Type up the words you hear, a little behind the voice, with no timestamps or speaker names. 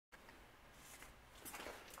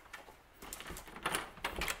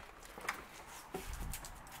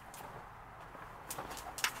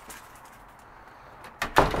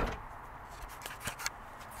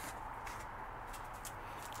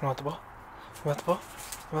You want the ball? You want the ball?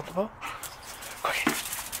 You want the ball? Okay.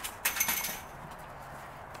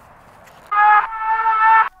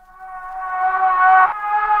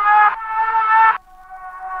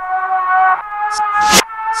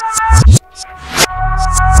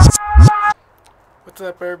 What's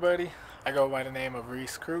up, everybody? I go by the name of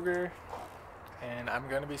Reese Kruger, and I'm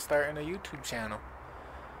going to be starting a YouTube channel.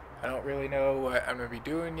 I don't really know what I'm going to be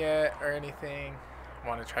doing yet or anything. I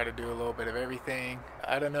want to try to do a little bit of everything.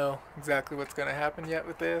 I don't know exactly what's going to happen yet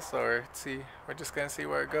with this, or we're just going to see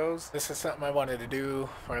where it goes. This is something I wanted to do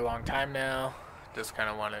for a long time now. Just kind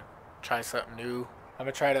of want to try something new. I'm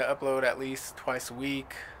going to try to upload at least twice a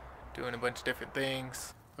week, doing a bunch of different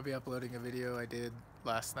things. I'll be uploading a video I did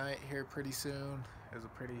last night here pretty soon. It was a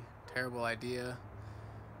pretty terrible idea,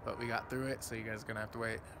 but we got through it, so you guys are going to have to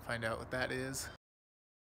wait and find out what that is.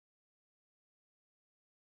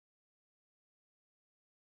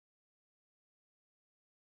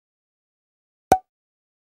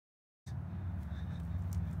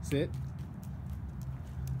 Sit.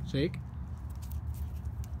 Shake.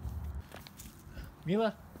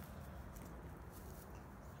 Mila.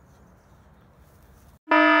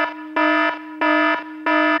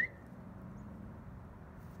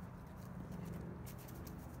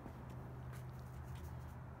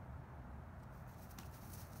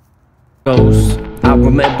 I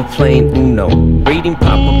remember playing Uno, reading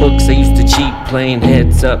proper books. I used to cheat, playing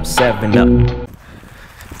Heads Up, 7 Up.